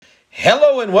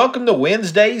Hello and welcome to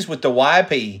Wednesdays with the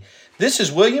YP. This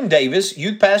is William Davis,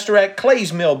 youth pastor at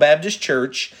Clays Mill Baptist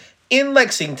Church in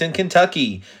Lexington,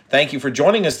 Kentucky. Thank you for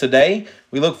joining us today.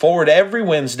 We look forward every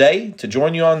Wednesday to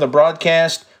join you on the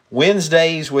broadcast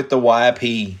Wednesdays with the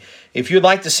YP. If you'd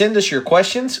like to send us your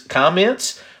questions,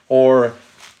 comments, or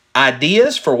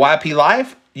ideas for YP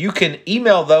Life, you can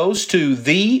email those to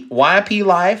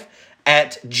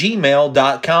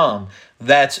theyplife@gmail.com.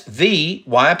 That's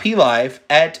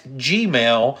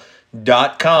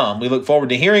theyplife@gmail.com. We look forward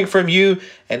to hearing from you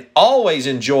and always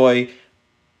enjoy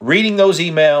reading those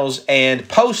emails and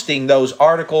posting those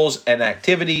articles and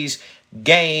activities,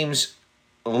 games,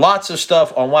 lots of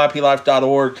stuff on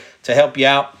yplife.org to help you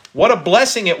out. What a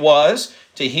blessing it was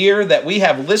to hear that we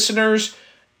have listeners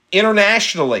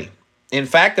internationally. In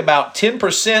fact, about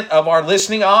 10% of our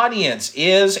listening audience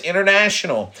is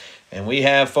international. And we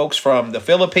have folks from the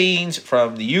Philippines,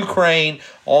 from the Ukraine,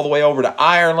 all the way over to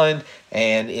Ireland,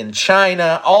 and in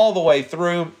China, all the way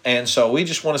through. And so we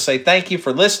just want to say thank you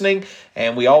for listening.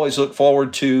 And we always look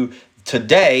forward to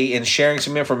today in sharing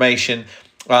some information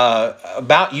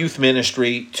about youth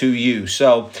ministry to you.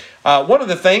 So one of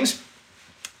the things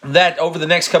that over the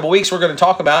next couple of weeks we're going to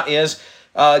talk about is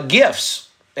gifts.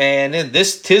 And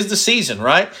tis the season,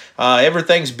 right?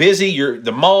 Everything's busy.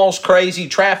 The mall's crazy,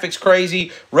 traffic's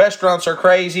crazy, restaurants are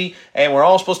crazy, and we're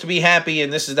all supposed to be happy,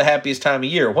 and this is the happiest time of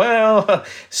year. Well,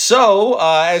 so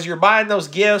as you're buying those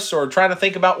gifts or trying to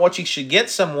think about what you should get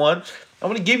someone, I'm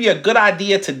going to give you a good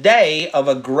idea today of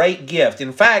a great gift.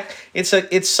 In fact,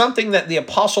 it's something that the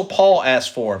Apostle Paul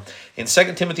asked for. In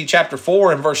 2 Timothy chapter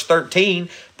 4 and verse 13,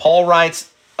 Paul writes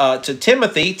to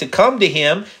Timothy to come to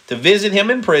him, to visit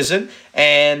him in prison,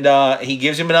 and he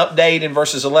gives him an update in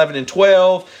verses 11 and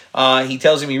 12. He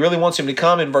tells him he really wants him to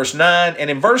come in verse 9. And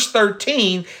in verse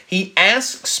 13, he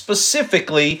asks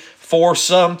specifically for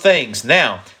some things.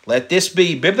 Now, let this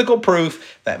be biblical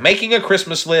proof that making a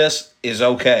Christmas list is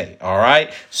okay, all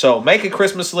right? So make a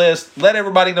Christmas list. Let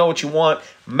everybody know what you want.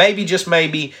 Maybe, just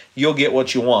maybe, you'll get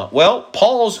what you want. Well,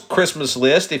 Paul's Christmas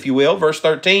list, if you will, verse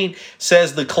 13,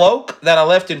 says, "The cloak that I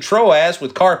left in Troas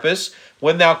with Carpus,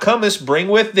 when thou comest, bring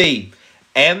with thee,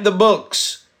 and the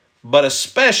books, but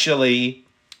especially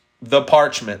the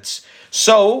parchments."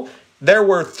 So there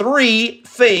were three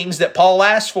things that Paul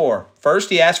asked for. First,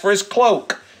 he asked for his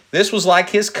cloak. This was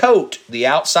like his coat, the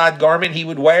outside garment he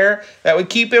would wear that would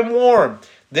keep him warm.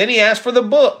 Then he asked for the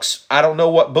books. I don't know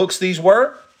what books these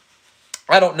were.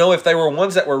 I don't know if they were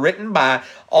ones that were written by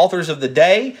authors of the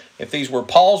day, if these were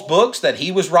Paul's books that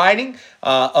he was writing,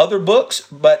 other books,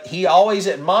 but he always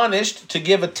admonished to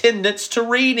give attendance to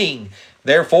reading.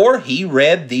 Therefore, he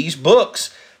read these books.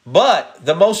 But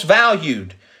the most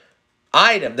valued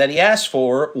item that he asked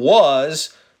for was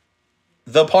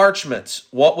the parchments.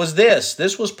 What was this?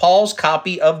 This was Paul's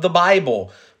copy of the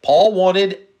Bible. Paul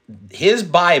wanted his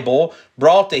Bible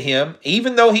brought to him,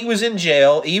 even though he was in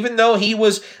jail, even though he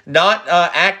was not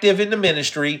active in the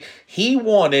ministry. He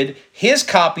wanted his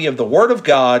copy of the Word of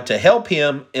God to help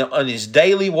him on his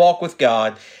daily walk with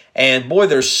God. And boy,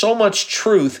 there's so much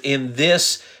truth in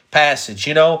this passage.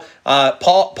 You know,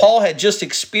 Paul had just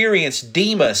experienced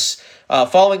Demas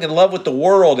falling in love with the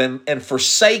world and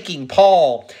forsaking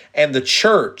Paul and the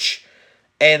church.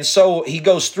 And so he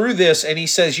goes through this and he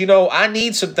says, you know, I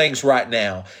need some things right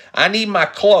now. I need my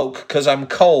cloak because I'm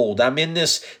cold. I'm in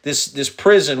this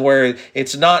prison where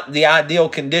it's not the ideal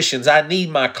conditions. I need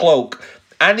my cloak.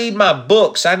 I need my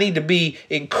books. I need to be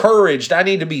encouraged. I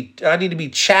need to be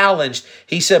challenged.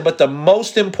 He said, but the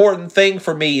most important thing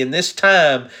for me in this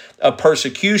time of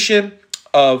persecution,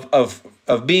 of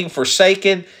being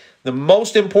forsaken, the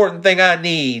most important thing I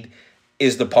need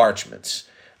is the parchments.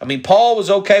 I mean, Paul was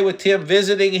okay with Tim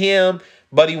visiting him,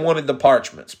 but he wanted the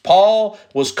parchments. Paul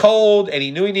was cold and he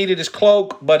knew he needed his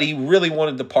cloak, but he really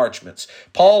wanted the parchments.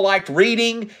 Paul liked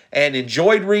reading and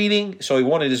enjoyed reading, so he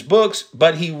wanted his books,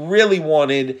 but he really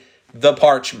wanted the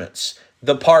parchments.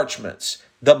 The parchments,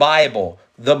 the Bible.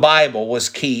 The Bible was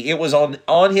key. It was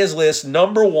on his list,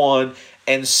 number one.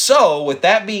 And so, with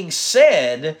that being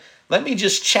said, let me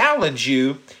just challenge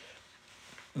you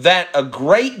that a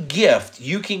great gift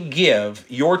you can give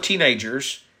your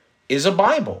teenagers is a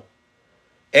Bible.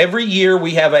 Every year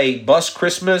we have a bus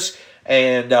Christmas,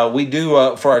 and we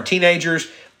do for our teenagers.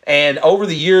 And over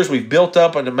the years we've built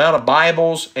up an amount of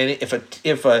Bibles. And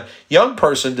if a young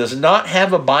person does not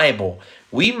have a Bible,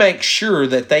 we make sure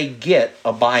that they get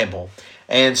a Bible.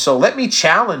 And so let me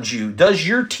challenge you: does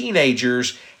your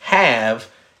teenagers have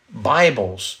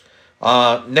Bibles?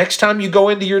 Next time you go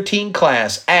into your teen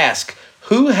class, ask,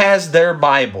 who has their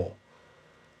Bible?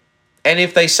 And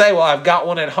if they say, well, I've got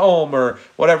one at home or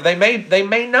whatever, they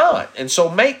may not. And so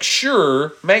make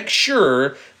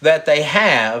sure that they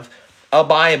have a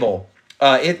Bible.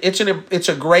 It's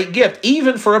a great gift,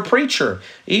 even for a preacher,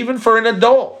 even for an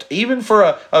adult, even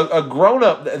for a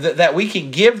grown-up that we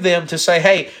can give them to say,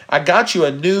 hey, I got you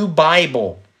a new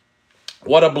Bible.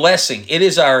 What a blessing. It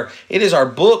is our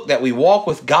book that we walk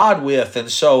with God with.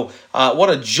 And so what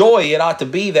a joy it ought to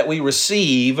be that we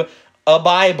receive a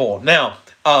Bible. Now,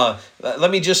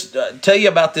 let me just tell you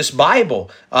about this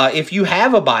Bible. If you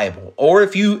have a Bible or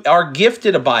if you are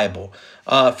gifted a Bible,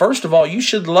 first of all, you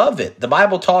should love it. The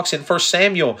Bible talks in 1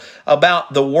 Samuel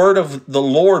about the word of the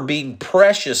Lord being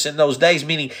precious in those days,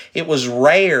 meaning it was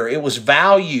rare, it was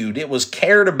valued, it was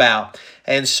cared about.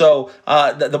 And so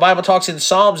the Bible talks in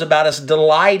Psalms about us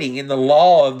delighting in the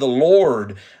law of the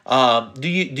Lord. Do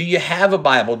you have a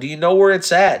Bible? Do you know where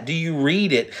it's at? Do you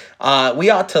read it? We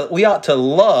ought to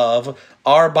love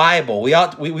our Bible.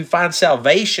 We find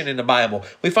salvation in the Bible.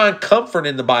 We find comfort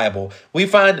in the Bible. We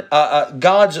find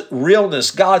God's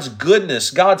realness, God's goodness,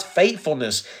 God's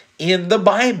faithfulness in the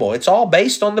Bible. It's all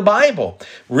based on the Bible.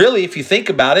 Really, if you think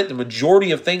about it, the majority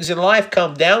of things in life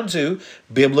come down to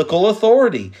biblical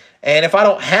authority. And if I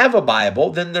don't have a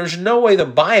Bible, then there's no way the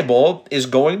Bible is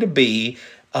going to be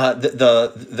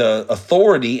the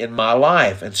authority in my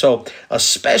life. And so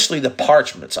especially the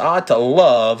parchments. I ought to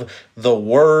love the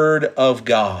Word of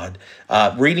God.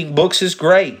 Reading books is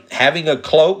great. Having a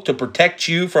cloak to protect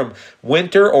you from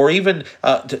winter, or even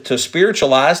to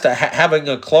spiritualize, to having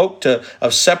a cloak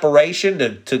of separation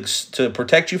to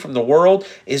protect you from the world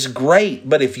is great.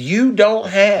 But if you don't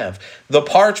have the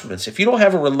parchments, if you don't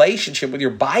have a relationship with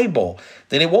your Bible,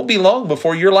 then it won't be long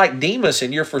before you're like Demas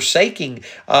and you're forsaking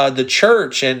the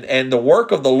church and the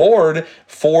work of the Lord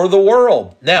for the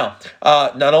world. Now,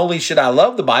 not only should I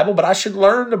love the Bible, but I should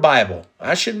learn the Bible.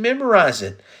 I should memorize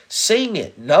it, sing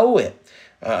it, know it.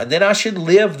 Then I should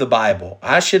live the Bible.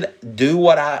 I should do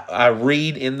what I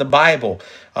read in the Bible.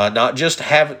 Not just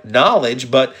have knowledge,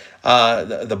 but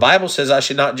the Bible says I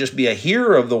should not just be a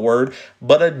hearer of the word,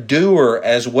 but a doer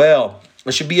as well.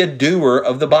 I should be a doer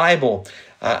of the Bible.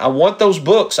 I want those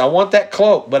books. I want that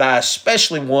cloak, but I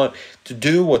especially want to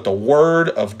do what the Word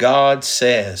of God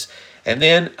says. And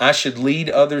then I should lead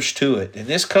others to it. And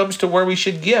this comes to where we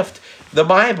should gift the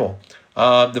Bible.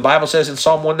 The Bible says in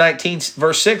Psalm 119,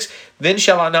 verse 6, then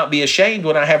shall I not be ashamed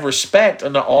when I have respect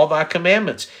unto all thy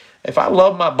commandments. If I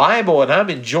love my Bible and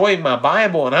I'm enjoying my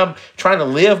Bible and I'm trying to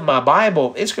live my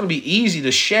Bible, it's going to be easy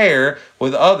to share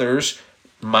with others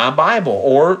my Bible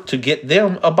or to get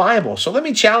them a Bible. So let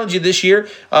me challenge you this year,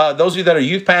 those of you that are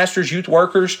youth pastors, youth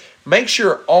workers, make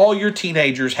sure all your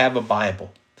teenagers have a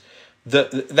Bible.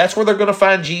 That's where they're going to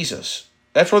find Jesus.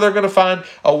 That's where they're going to find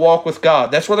a walk with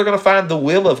God. That's where they're going to find the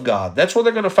will of God. That's where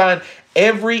they're going to find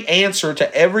every answer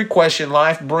to every question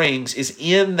life brings is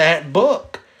in that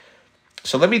book.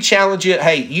 So let me challenge you.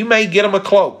 Hey, you may get them a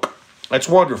cloak. That's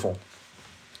wonderful.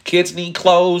 Kids need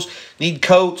clothes, need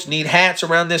coats, need hats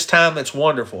around this time. That's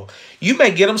wonderful. You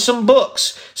may get them some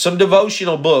books, some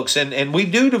devotional books, and we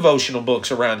do devotional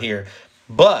books around here.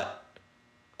 But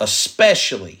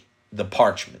especially the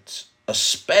parchments,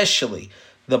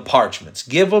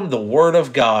 Give them the Word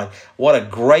of God. What a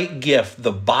great gift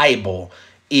the Bible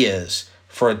is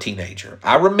for a teenager.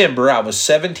 I remember I was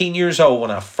 17 years old when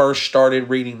I first started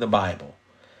reading the Bible.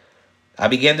 I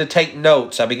began to take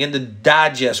notes. I began to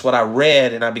digest what I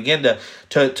read, and I began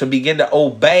to begin to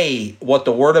obey what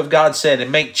the Word of God said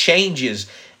and make changes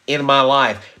in my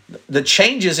life. The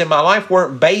changes in my life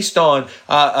weren't based on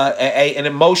an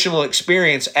emotional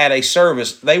experience at a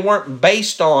service. They weren't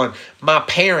based on my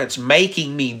parents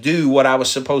making me do what I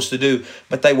was supposed to do,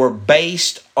 but they were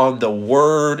based on the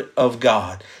Word of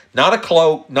God. Not a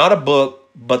cloak, not a book,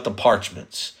 but the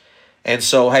parchments. And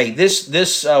so, hey, this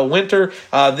winter,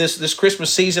 this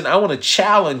Christmas season, I want to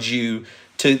challenge you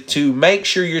to make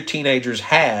sure your teenagers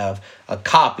have a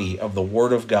copy of the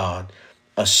Word of God,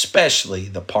 especially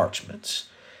the parchments.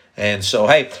 And so,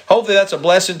 hey, hopefully that's a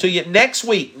blessing to you. Next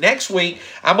week,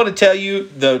 I'm going to tell you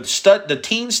the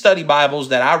teen study Bibles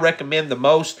that I recommend the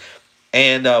most.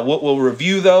 And we'll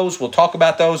review those. We'll talk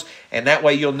about those. And that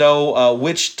way you'll know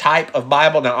which type of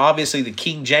Bible. Now, obviously, the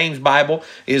King James Bible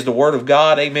is the Word of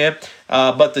God. Amen.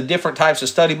 But the different types of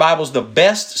study Bibles, the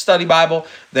best study Bible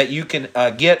that you can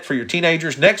get for your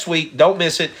teenagers next week. Don't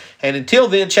miss it. And until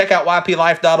then, check out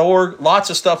yplife.org. Lots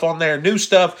of stuff on there. New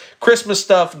stuff, Christmas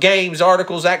stuff, games,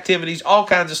 articles, activities, all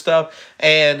kinds of stuff.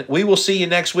 And we will see you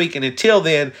next week. And until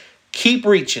then, keep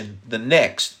reaching the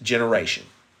next generation.